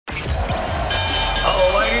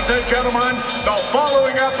Ladies and gentlemen, the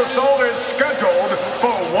following episode is scheduled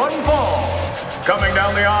for one fall. Coming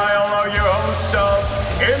down the aisle are your hosts of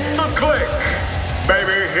In the Click,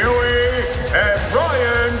 Baby Huey and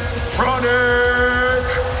Ryan Tronic.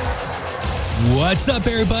 What's up,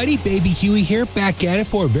 everybody? Baby Huey here, back at it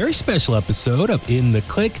for a very special episode of In the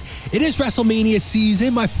Click. It is WrestleMania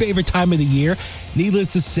season, my favorite time of the year.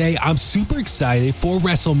 Needless to say, I'm super excited for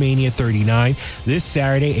WrestleMania 39 this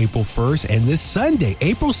Saturday, April 1st, and this Sunday,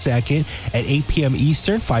 April 2nd at 8 p.m.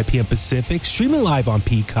 Eastern, 5 p.m. Pacific, streaming live on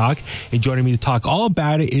Peacock. And joining me to talk all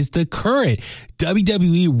about it is the current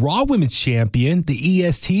WWE Raw Women's Champion, the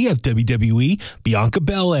EST of WWE, Bianca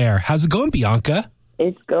Belair. How's it going, Bianca?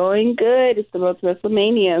 It's going good. It's the road to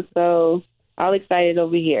WrestleMania, so all excited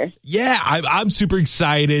over here. Yeah, I'm super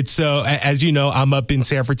excited. So, as you know, I'm up in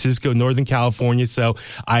San Francisco, Northern California, so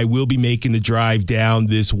I will be making the drive down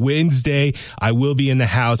this Wednesday. I will be in the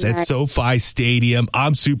house at SoFi Stadium.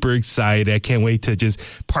 I'm super excited. I can't wait to just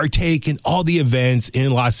partake in all the events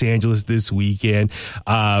in Los Angeles this weekend.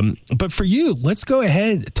 But for you, let's go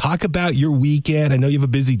ahead and talk about your weekend. I know you have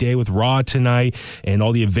a busy day with Raw tonight and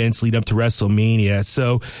all the events lead up to WrestleMania.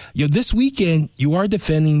 So, this weekend, you are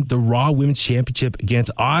defending the Raw Women's Championship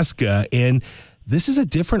against Asuka, and this is a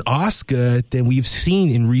different Asuka than we've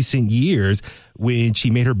seen in recent years. When she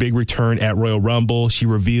made her big return at Royal Rumble, she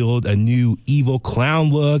revealed a new evil clown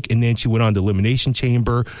look, and then she went on to Elimination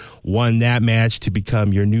Chamber, won that match to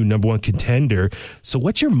become your new number one contender. So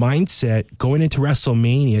what's your mindset going into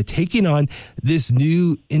WrestleMania, taking on this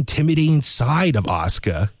new intimidating side of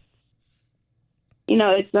Asuka?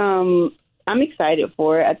 I'm excited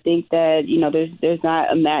for it. I think that, there's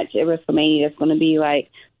not a match at WrestleMania that's going to be like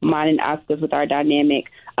mine and Asuka's with our dynamic.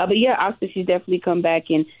 But yeah, Asuka, she's definitely come back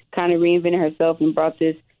and kind of reinvented herself and brought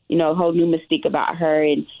this, whole new mystique about her.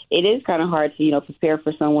 And it is kind of hard to, prepare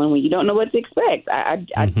for someone when you don't know what to expect.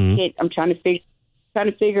 I'm trying to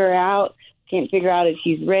figure her out. Can't figure out if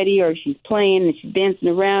she's ready or if she's playing and she's dancing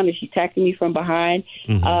around and she's tackling me from behind.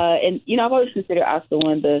 And I've always considered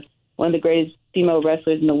Asuka one of the greatest female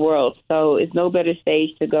wrestlers in the world. So it's no better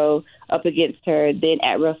stage to go up against her than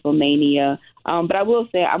at WrestleMania. But I will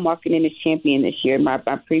say I'm walking in as champion this year. My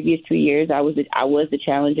previous 2 years, I was the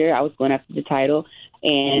challenger. I was going after the title,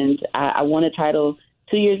 and I won a title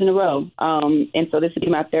 2 years in a row. And so this will be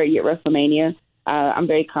my third year at WrestleMania. I'm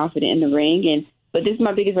very confident in the ring, but this is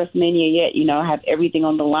my biggest WrestleMania yet. I have everything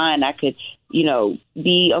on the line. I could,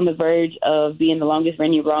 be on the verge of being the longest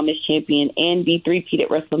reigning Raw Women's Champion and be three-peat at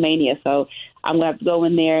WrestleMania. So I'm going to have to go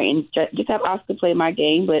in there and just have Asuka play my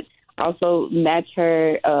game, but also match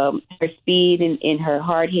her speed and her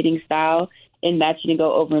hard-hitting style and match it and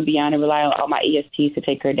go over and beyond and rely on all my ESTs to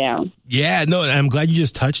take her down. Yeah, no, I'm glad you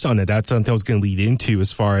just touched on it. That's something I was going to lead into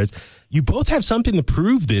as far as you both have something to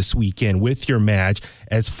prove this weekend with your match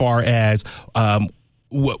as far as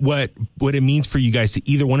what it means for you guys to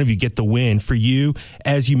either one of you get the win. For you,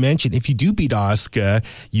 as you mentioned, if you do beat Asuka,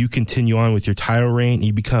 you continue on with your title reign and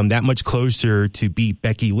you become that much closer to beat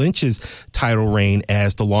Becky Lynch's title reign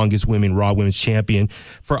as the longest Raw Women's Champion.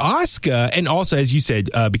 For Asuka, and also, as you said,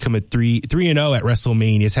 become a 3-0 at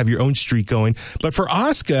WrestleMania, have your own streak going. But for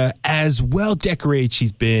Asuka, as well decorated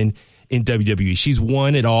she's been in WWE, she's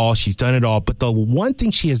won it all, she's done it all. But the one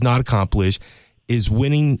thing she has not accomplished is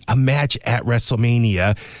winning a match at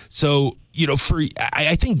WrestleMania. So,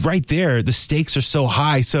 I think right there, the stakes are so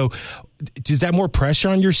high. So is that more pressure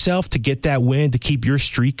on yourself to get that win, to keep your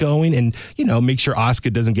streak going and, make sure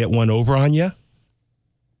Asuka doesn't get one over on you?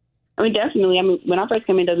 I mean, definitely. I mean, when I first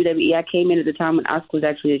came in WWE, I came in at the time when Asuka was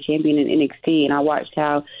actually the champion in NXT, and I watched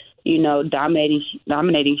how,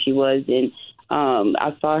 dominating she was. And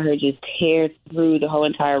I saw her just tear through the whole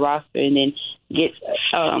entire roster and then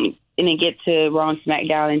get to Raw and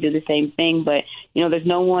SmackDown and do the same thing. But, there's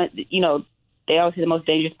no one, they always say the most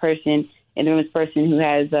dangerous person and the most person who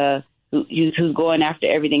has, who's going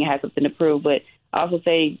after everything and has something to prove. But I also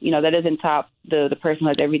say, that doesn't top the person who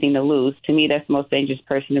has everything to lose. To me, that's the most dangerous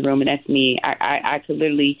person in the room, and that's me. I could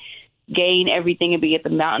literally gain everything and be at the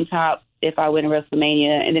mountaintop if I win a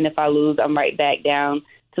WrestleMania, and then if I lose, I'm right back down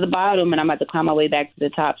to the bottom, and I'm about to climb my way back to the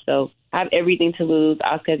top. So I have everything to lose.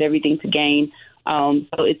 Asuka has everything to gain.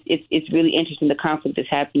 So it's really interesting, the conflict that's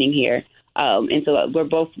happening here. And so we're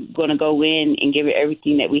both going to go in and give it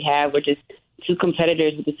everything that we have. We're just, two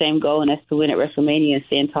competitors with the same goal, and that's to win at WrestleMania and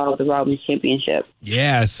stand tall with the Raw Women's Championship.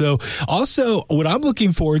 Yeah. So also what I'm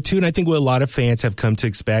looking forward to, and I think what a lot of fans have come to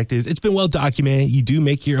expect, is it's been well documented. You do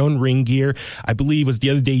make your own ring gear. I believe it was the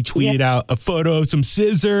other day you tweeted out a photo of some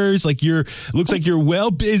scissors. Like looks like you're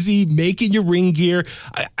well busy making your ring gear.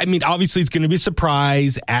 I mean, obviously it's going to be a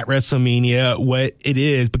surprise at WrestleMania what it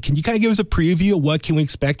is, but can you kind of give us a preview of what can we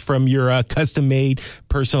expect from your custom made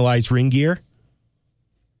personalized ring gear?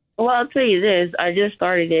 Well, I'll tell you this. I just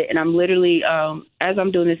started it, and I'm literally, as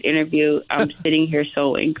I'm doing this interview, I'm sitting here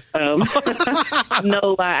sewing.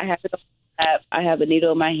 No lie, I have it on my lap. I have a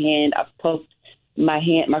needle in my hand. I've poked my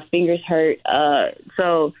hand. My fingers hurt.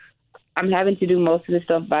 So I'm having to do most of the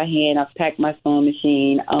stuff by hand. I've packed my sewing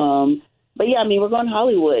machine. But, yeah, I mean, we're going to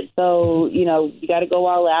Hollywood. So, you got to go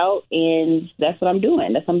all out, and that's what I'm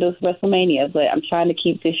doing. That's what I'm doing for WrestleMania. But I'm trying to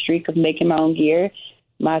keep this streak of making my own gear.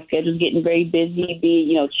 My schedule's getting very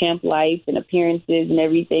busy, champ life and appearances and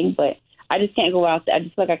everything. But I just can't go out there. I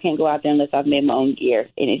just feel like I can't go out there unless I've made my own gear.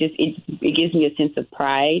 And it gives me a sense of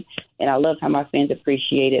pride. And I love how my fans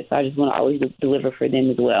appreciate it. So I just want to always deliver for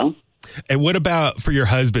them as well. And what about for your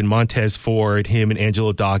husband, Montez Ford? Him and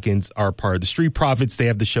Angelo Dawkins are part of the Street Profits. They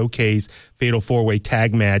have the Showcase Fatal 4-Way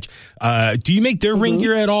Tag Match. Do you make their ring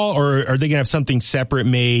gear at all, or are they going to have something separate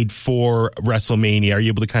made for WrestleMania? Are you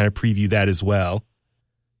able to kind of preview that as well?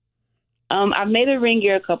 I've made a ring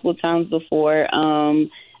gear a couple of times before.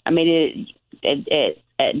 I made it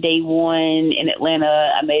at day one in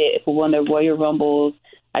Atlanta. I made it for one of the Royal Rumbles.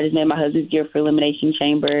 I just made my husband's gear for Elimination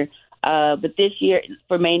Chamber. But this year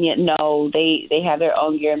for Mania, no, they have their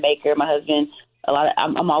own gear maker. My husband,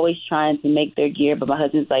 I'm always trying to make their gear, but my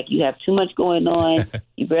husband's like, you have too much going on.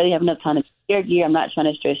 You barely have enough time to make your gear. I'm not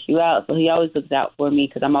trying to stress you out. So he always looks out for me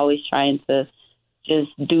because I'm always trying to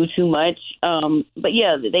just do too much. But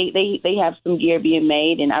yeah, they have some gear being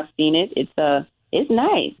made, and I've seen it. It's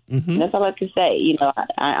nice. Mm-hmm. That's all I can say.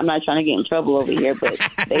 I'm not trying to get in trouble over here, but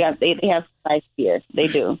they have nice gear. They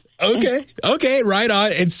do. Okay, right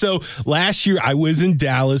on. And so last year I was in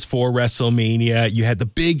Dallas for WrestleMania. You had the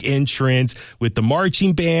big entrance with the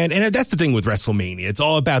marching band. And that's the thing with WrestleMania. It's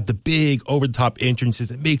all about the big over-the-top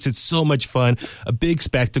entrances. It makes it so much fun, a big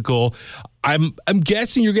spectacle. I'm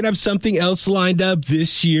guessing you're going to have something else lined up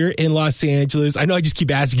this year in Los Angeles. I know I just keep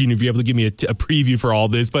asking you if you're able to give me a preview for all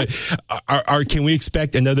this, but can we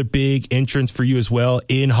expect another big entrance for you as well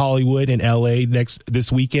in Hollywood and LA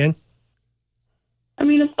this weekend? I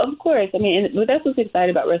mean, of course. I mean, and that's what's exciting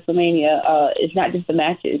about WrestleMania. It's not just the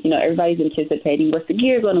matches. Everybody's anticipating what's the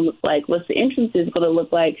gear going to look like, what's the entrances going to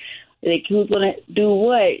look like, who's going to do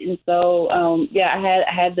what. And so, I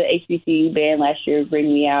had the HBCU band last year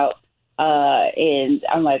bring me out. And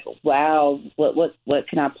I'm like, wow, what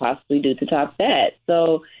can I possibly do to top that?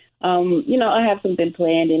 So, I have something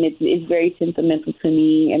planned, and it's very sentimental to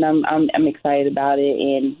me, and I'm excited about it.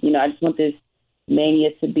 And, I just want this Mania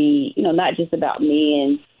to be, not just about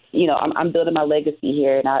me. And, I'm building my legacy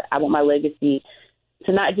here, and I want my legacy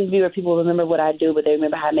to not just be where people remember what I do, but they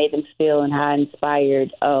remember how I made them feel and how I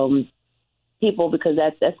inspired people, because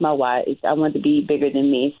that's my why. I want it to be bigger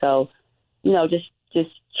than me. So, just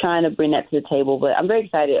trying to bring that to the table. But I'm very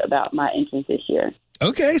excited about my entrance this year.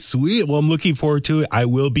 Okay, sweet. Well, I'm looking forward to it. I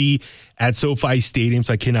will be at SoFi Stadium,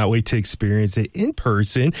 so I cannot wait to experience it in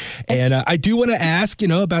person. And I do want to ask,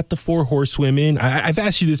 about the 4 Horsewomen. I've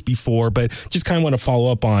asked you this before, but just kind of want to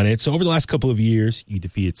follow up on it. So over the last couple of years, you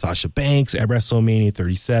defeated Sasha Banks at WrestleMania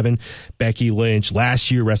 37, Becky Lynch last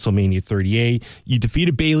year, WrestleMania 38. You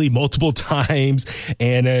defeated Bayley multiple times,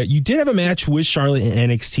 and you did have a match with Charlotte in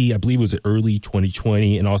NXT. I believe it was early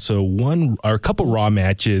 2020, and also a couple Raw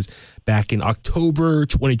matches back in October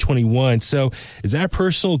 2021. So is that a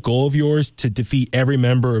personal goal of yours to defeat every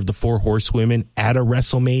member of the 4 Horsewomen at a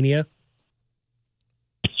WrestleMania?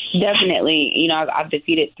 Definitely. I've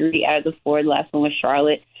defeated 3 out of the 4. The last one was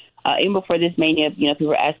Charlotte. Even before this Mania, people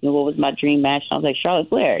were asking me what was my dream match. And I was like, Charlotte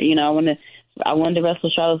Flair. I wanted to wrestle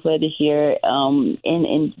Charlotte Flair this year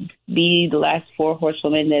and be the last 4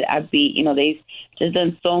 Horsewomen that I beat. They've just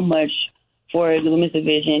done so much for the women's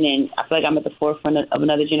division, and I feel like I'm at the forefront of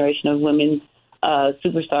another generation of women's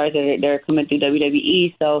superstars that are coming through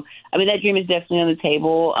WWE. So, I mean, that dream is definitely on the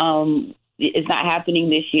table. It's not happening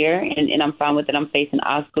this year, and I'm fine with it. I'm facing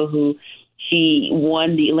Asuka, who she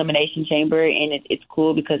won the Elimination Chamber, and it's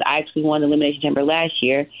cool because I actually won the Elimination Chamber last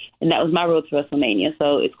year, and that was my road to WrestleMania.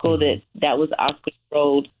 So it's cool that was Asuka's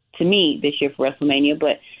road to me this year for WrestleMania.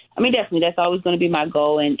 But I mean, definitely, that's always going to be my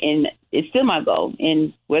goal, and it's still my goal.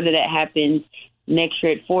 And whether that happens next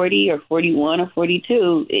year at 40 or 41 or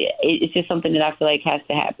 42, it's just something that I feel like has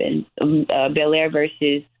to happen. Belair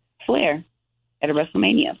versus Flair. at a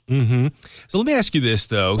WrestleMania. Mm-hmm. So let me ask you this,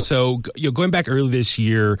 though. So, going back early this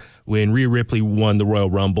year when Rhea Ripley won the Royal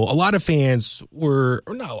Rumble, a lot of fans were,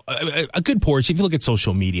 a good portion, if you look at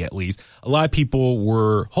social media at least, a lot of people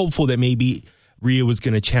were hopeful that maybe Rhea was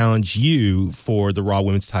going to challenge you for the Raw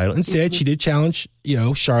Women's title. Instead, she did challenge,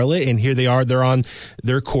 Charlotte, and here they are. They're on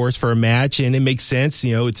their course for a match, and it makes sense.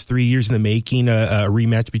 It's 3 years in the making, a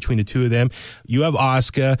rematch between the two of them. You have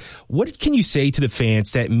Asuka. What can you say to the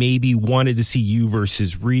fans that maybe wanted to see you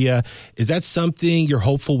versus Rhea? Is that something you're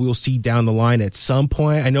hopeful we'll see down the line at some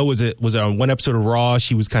point? I know was it on one episode of Raw,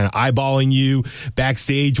 she was kind of eyeballing you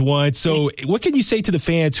backstage once. So what can you say to the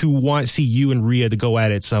fans who want to see you and Rhea to go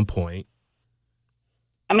at it at some point?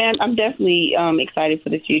 I mean, I'm definitely excited for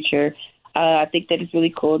the future. I think that it's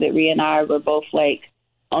really cool that Rhea and I were both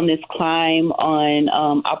on this climb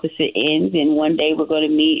on opposite ends, and one day we're going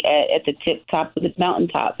to meet at the top of the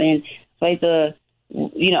mountaintop. And the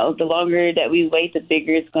longer that we wait, the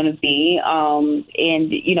bigger it's going to be.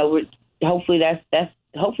 Hopefully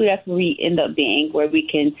that's where we end up being, where we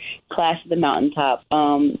can clash at the mountaintop.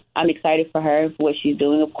 I'm excited for her for what she's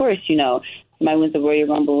doing. Of course, somebody wins the Royal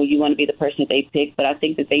Rumble, you want to be the person that they pick, but I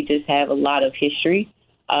think that they just have a lot of history.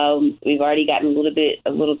 We've already gotten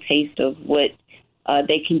a little taste of what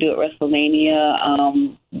they can do at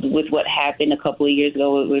WrestleMania with what happened a couple of years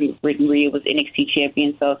ago when Rhea was NXT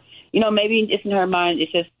champion. So, maybe just in her mind,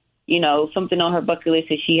 it's just, something on her bucket list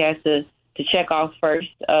that she has to check off first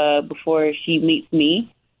before she meets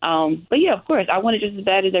me. But yeah, of course, I want it just as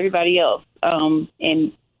bad as everybody else.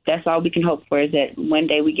 And that's all we can hope for, is that one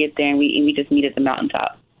day we get there and we just meet at the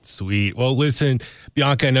mountaintop. Sweet. Well, listen,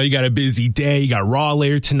 Bianca, I know you got a busy day. You got Raw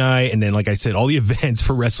later tonight. And then, like I said, all the events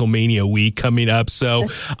for WrestleMania week coming up. So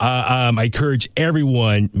I encourage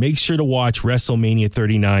everyone, make sure to watch WrestleMania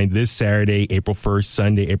 39 this Saturday, April 1st,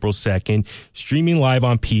 Sunday, April 2nd, streaming live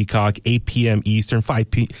on Peacock, 8 p.m. Eastern, 5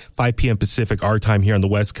 p.m. Pacific, our time here on the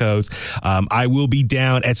West Coast. I will be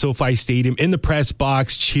down at SoFi Stadium in the press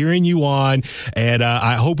box cheering you on. And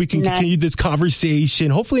I hope we can continue this conversation,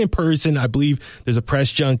 hopefully in person. I believe there's a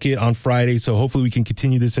press junket on Friday, so hopefully we can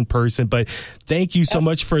continue this in person. But thank you so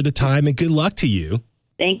much for the time, and good luck to you.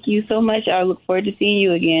 Thank you so much. I look forward to seeing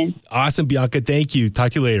you again. Awesome, Bianca. Thank you.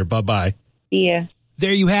 Talk to you later. Bye-bye. See ya.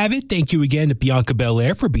 There you have it. Thank you again to Bianca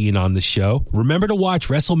Belair for being on the show. Remember to watch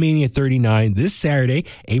WrestleMania 39 this Saturday,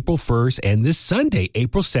 April 1st, and this Sunday,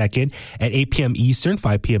 April 2nd at 8 p.m. Eastern,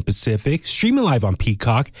 5 p.m. Pacific, streaming live on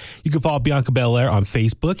Peacock. You can follow Bianca Belair on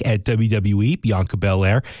Facebook at WWE Bianca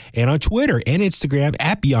Belair, and on Twitter and Instagram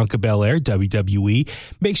at Bianca Belair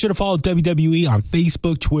WWE. Make sure to follow WWE on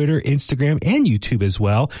Facebook, Twitter, Instagram, and YouTube as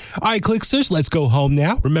well. All right, Clicksters, let's go home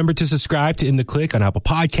now. Remember to subscribe to In the Click on Apple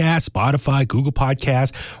Podcasts, Spotify, Google Podcasts.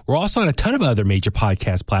 We're also on a ton of other major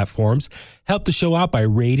podcast platforms. Help the show out by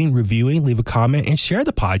rating, reviewing, leave a comment, and share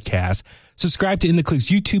the podcast. Subscribe to In the Click's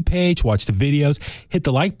YouTube page, watch the videos, hit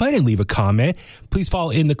the like button, and leave a comment. Please follow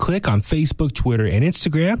In the Click on Facebook, Twitter, and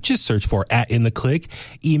Instagram. Just search for @InTheClick.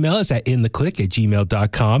 Email us at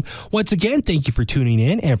intheclick@gmail.com. Once again, thank you for tuning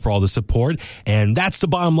in and for all the support. And that's the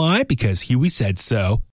bottom line, because here we said so.